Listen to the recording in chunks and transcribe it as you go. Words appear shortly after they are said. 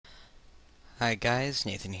Hi guys,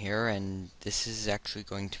 Nathan here, and this is actually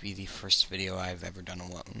going to be the first video I've ever done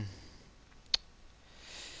alone.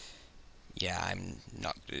 Yeah, I'm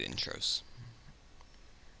not good at intros.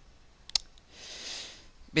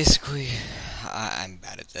 Basically, I'm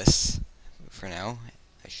bad at this for now.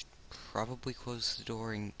 I should probably close the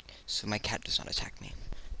door so my cat does not attack me.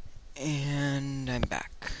 And I'm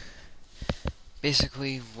back.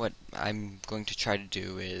 Basically, what I'm going to try to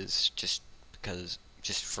do is just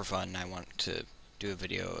for fun, I want to do a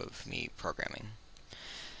video of me programming.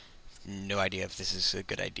 No idea if this is a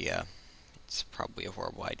good idea. It's probably a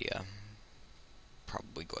horrible idea.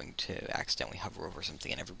 Probably going to accidentally hover over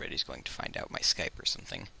something and everybody's going to find out my Skype or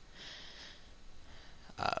something.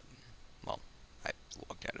 Uh, well, I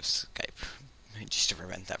logged out of Skype just to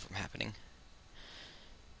prevent that from happening.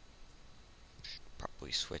 Should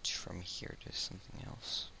probably switch from here to something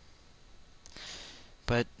else.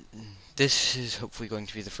 But this is hopefully going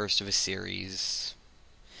to be the first of a series.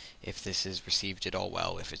 If this is received at all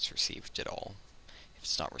well, if it's received at all. If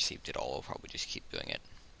it's not received at all, I'll probably just keep doing it.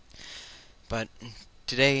 But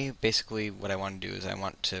today, basically, what I want to do is I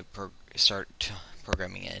want to start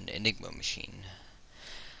programming an Enigma machine.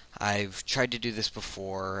 I've tried to do this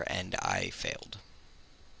before, and I failed.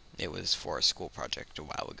 It was for a school project a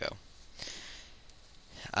while ago.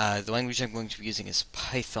 The language I'm going to be using is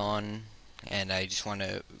Python, and I just want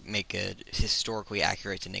to make a historically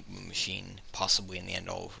accurate Enigma machine. Possibly in the end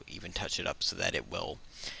I'll even touch it up so that it will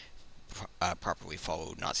properly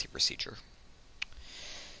follow Nazi procedure.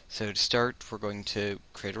 So to start, we're going to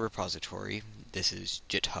create a repository. This is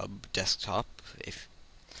GitHub desktop. If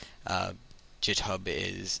GitHub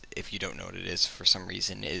is, if you don't know what it is for some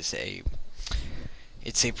reason, it's a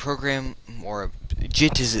program, or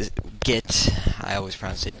Git is a Git. I always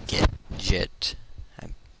pronounce it Git.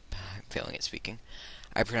 I'm failing at speaking.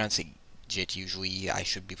 I pronounce it Git usually. I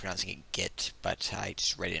should be pronouncing it Git, but I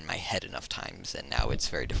just read it in my head enough times, and now it's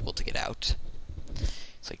very difficult to get out.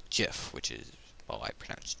 It's like GIF, which is, well,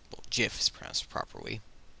 GIF is pronounced properly.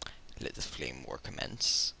 Let the flame war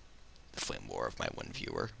commence. The flame war of my one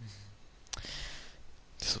viewer.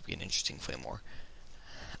 This will be an interesting flame war.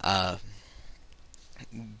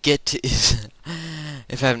 Git is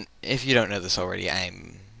if you don't know this already,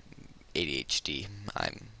 I'm ADHD.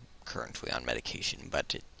 I'm currently on medication,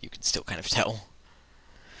 but you can still kind of tell.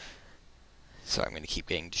 So I'm going to keep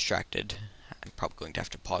getting distracted. I'm probably going to have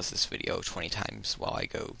to pause this video 20 times while I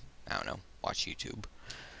go, I don't know, watch YouTube.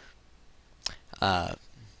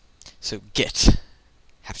 So Git,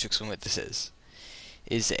 have to explain what this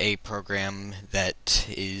is a program that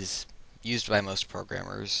is used by most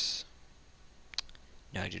programmers.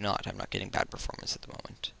 No, I do not. I'm not getting bad performance at the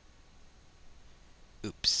moment.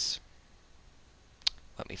 Oops.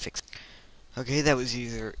 Let me fix it. Okay, that was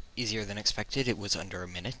easier than expected. It was under a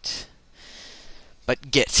minute.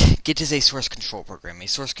 But Git is a source control program. A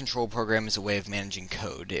source control program is a way of managing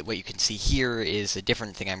code. What you can see here is a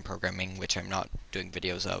different thing I'm programming, which I'm not doing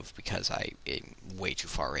videos of because I am way too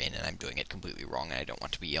far in and I'm doing it completely wrong and I don't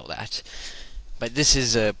want to be yelled at. But this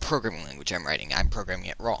is a programming language I'm writing. I'm programming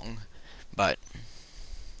it wrong,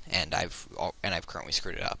 and I've currently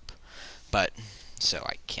screwed it up. But so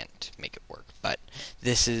I can't make it work. But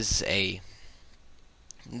this is an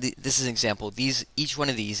example. Each one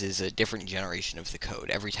of these is a different generation of the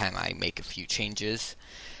code. Every time I make a few changes,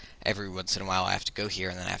 every once in a while I have to go here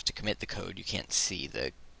and then I have to commit the code. You can't see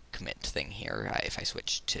the commit thing here. If I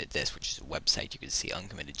switch to this, which is a website, you can see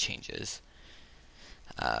uncommitted changes.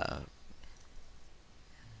 I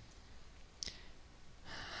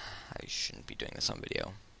shouldn't be doing this on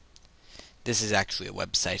video. This is actually a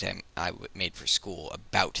website I made for school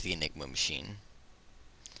about the Enigma machine.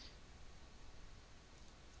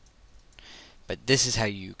 But this is how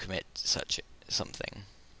you commit something.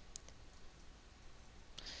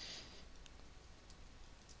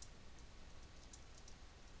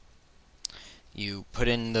 You put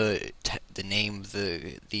in the name of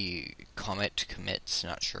the commits.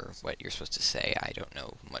 Not sure what you're supposed to say. I don't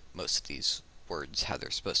know most of these words how they're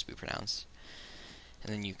supposed to be pronounced.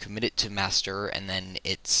 And then you commit it to master, and then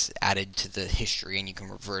it's added to the history, and you can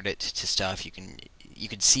revert it to stuff. You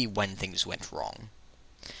can see when things went wrong,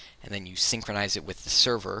 and then you synchronize it with the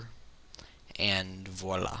server, and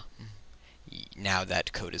voila! Now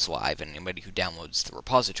that code is live, and anybody who downloads the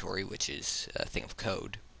repository, which is a thing of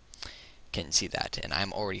code, can see that. And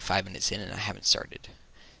I'm already 5 minutes in, and I haven't started.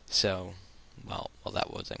 So, well, that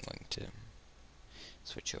was. I'm going to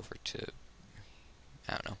switch over to,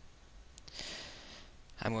 I don't know.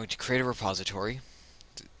 I'm going to create a repository.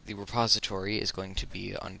 The repository is going to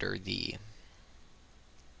be under the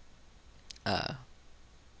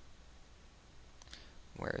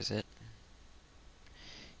where is it?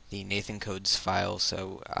 the Nathan Codes file,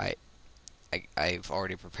 so I've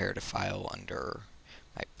already prepared a file under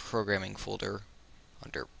my programming folder,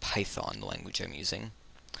 under Python, the language I'm using,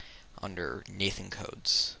 under Nathan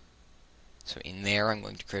Codes. So in there, I'm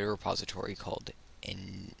going to create a repository called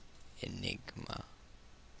Enigma.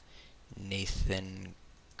 Nathan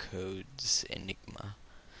Codes Enigma.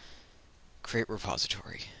 Create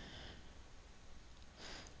repository.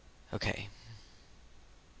 Okay.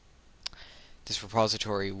 This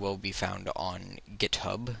repository will be found on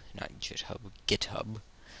GitHub, not GitHub, GitHub,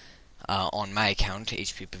 on my account,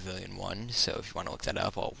 HP Pavilion 1, so if you want to look that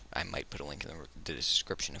up, I might put a link in the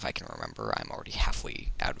description if I can remember. I'm already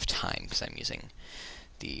halfway out of time because I'm using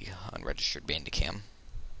the unregistered Bandicam.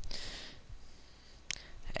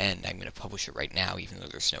 And I'm going to publish it right now, even though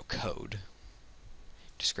there's no code.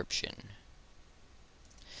 Description.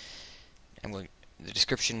 The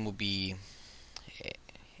description will be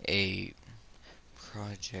a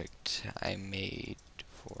project I made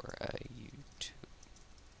for a YouTube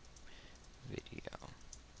video.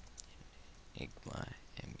 Enigma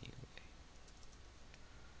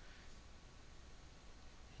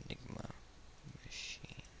Enigma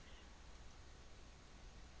Machine.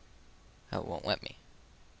 Oh, it won't let me.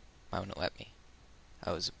 Why won't it let me?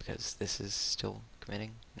 Oh, is it because this is still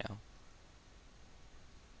committing? No.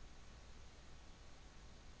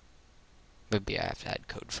 Maybe I have to add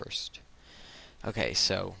code first. Okay,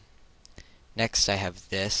 so next I have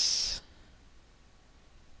this,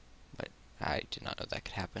 but I did not know that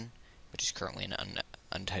could happen, which is currently an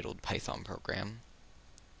untitled Python program.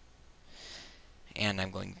 And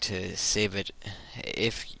I'm going to save it.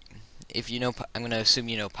 If you know, I'm going to assume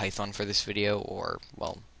you know Python for this video, or,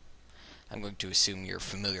 well, I'm going to assume you're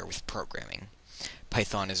familiar with programming.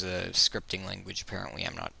 Python is a scripting language, apparently.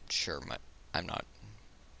 I'm not sure,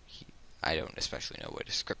 I don't especially know what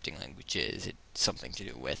a scripting language is. It's something to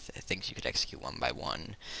do with things you could execute one by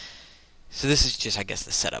one. So this is just, I guess,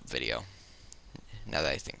 the setup video. Now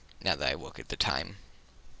that I look at the time.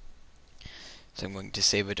 So I'm going to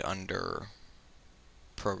save it under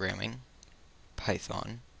Programming,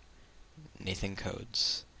 Python, Nathan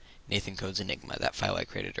Codes Enigma, that file I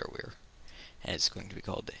created earlier. And it's going to be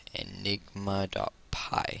called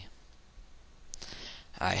enigma.py.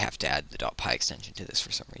 I have to add the .py extension to this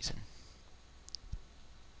for some reason.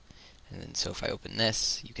 And then, so if I open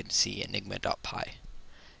this, you can see enigma.py.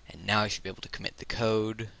 And now I should be able to commit the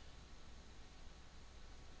code.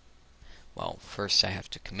 Well, first I have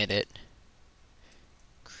to commit it.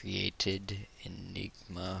 Created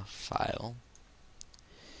enigma file.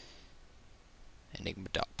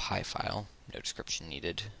 Enigma.py file. No description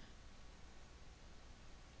needed.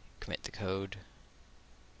 Commit the code.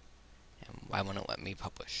 And why won't it let me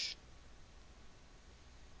publish?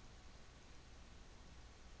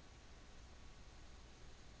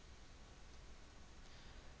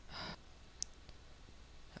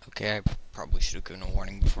 Okay, I probably should have given a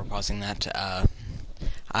warning before pausing that.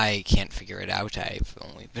 I can't figure it out. I've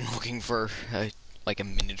only been looking for like a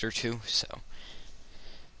minute or two, so.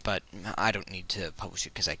 But I don't need to publish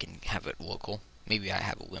it because I can have it local. Maybe I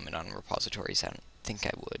have a limit on repositories. I don't think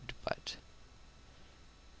I would, but.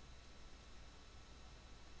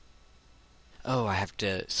 Oh, I have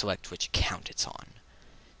to select which account it's on.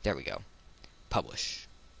 There we go. Publish.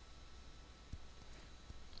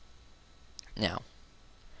 Now,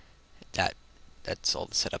 that's all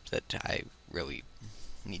the setup that I really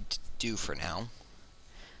need to do for now.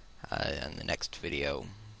 In the next video,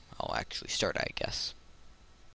 I'll actually start, I guess.